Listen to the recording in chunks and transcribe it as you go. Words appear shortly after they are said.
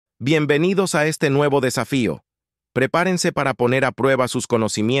Bienvenidos a este nuevo desafío. Prepárense para poner a prueba sus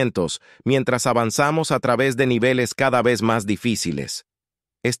conocimientos mientras avanzamos a través de niveles cada vez más difíciles.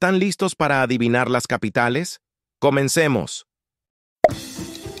 ¿Están listos para adivinar las capitales? ¡Comencemos!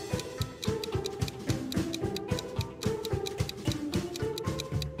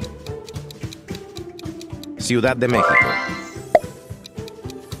 Ciudad de México.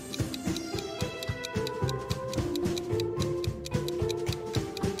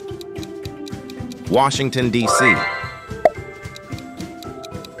 Washington, D.C.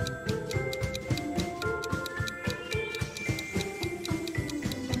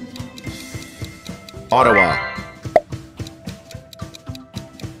 Ottawa.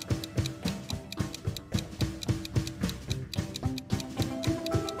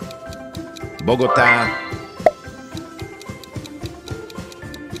 Bogotá.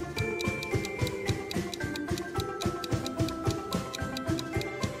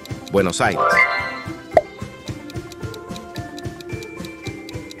 Buenos Aires.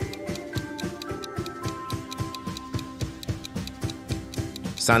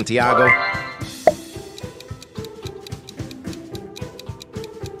 Santiago.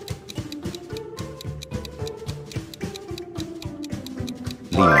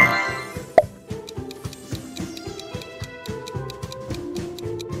 Lima.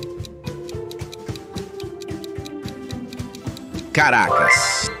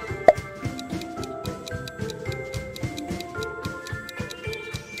 Caracas.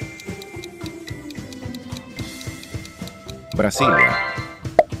 Brasilia.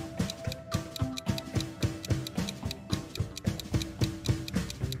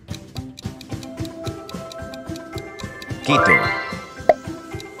 Quito.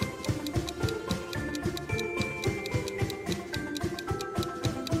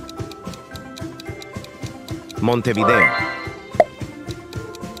 Montevideo.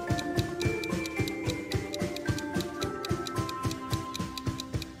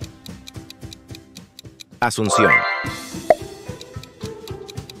 Asunción.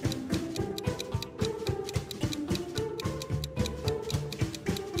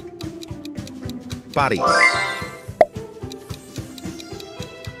 París.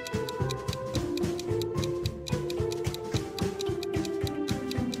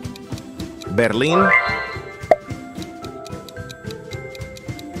 Berlín.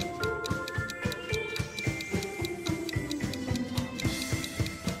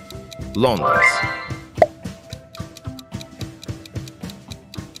 Londres.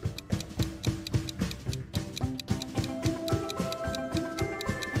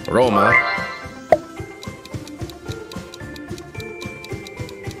 Roma.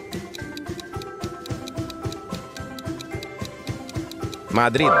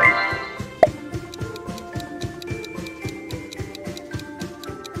 Madrid.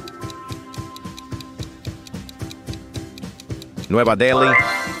 Nueva Delhi.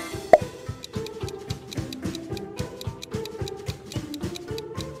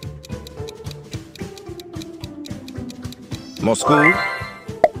 Moscú.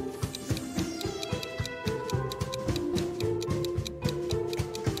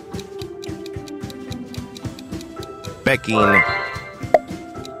 Pekín.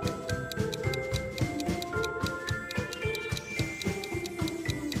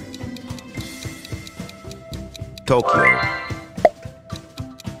 Tokio.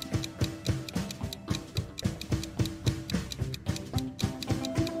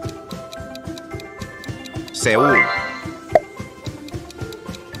 Seúl.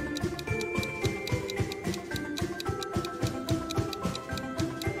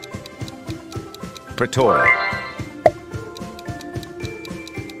 Pretoria.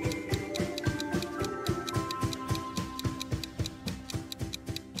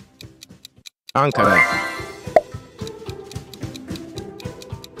 Ankara.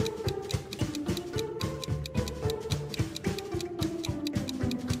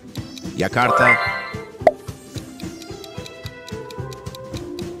 Yakarta.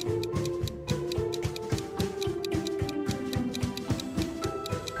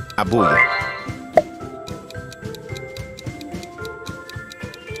 Abuja.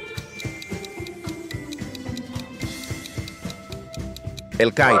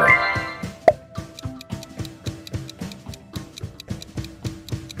 El Cairo.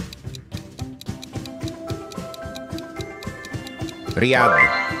 Riad.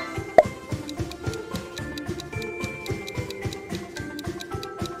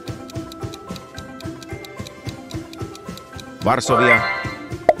 Varsovia.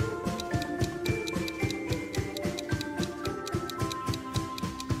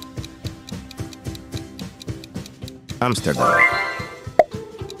 Ámsterdam.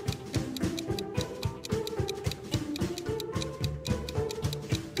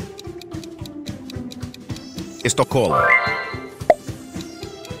 Estocolmo,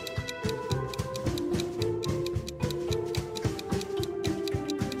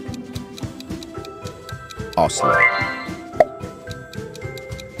 Oslo,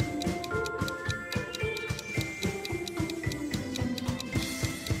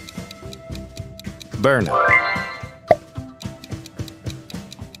 Berna,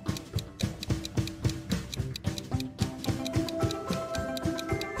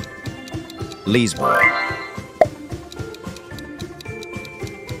 Lisbon,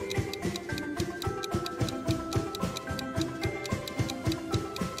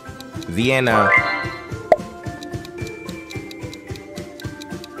 Vienna,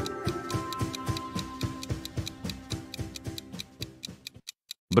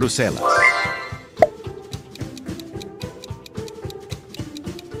 Bruselas,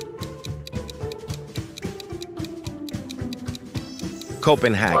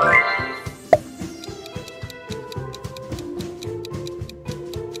 Copenhagen,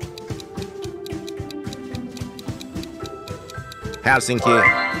 Helsinki,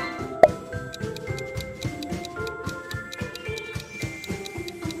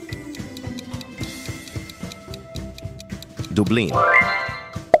 Dublin,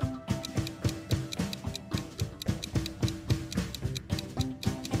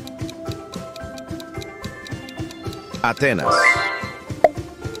 Atenas,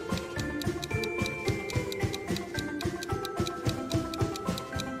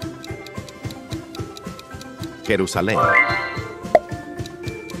 Jerusalén,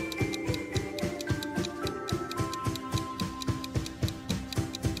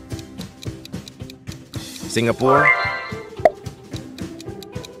 Singapore,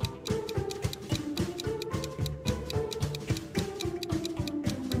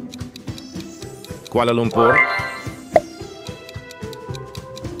 Kuala Lumpur,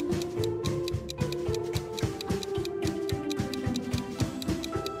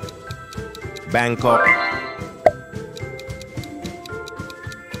 Bangkok,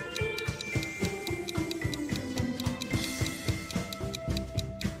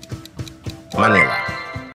 Manila.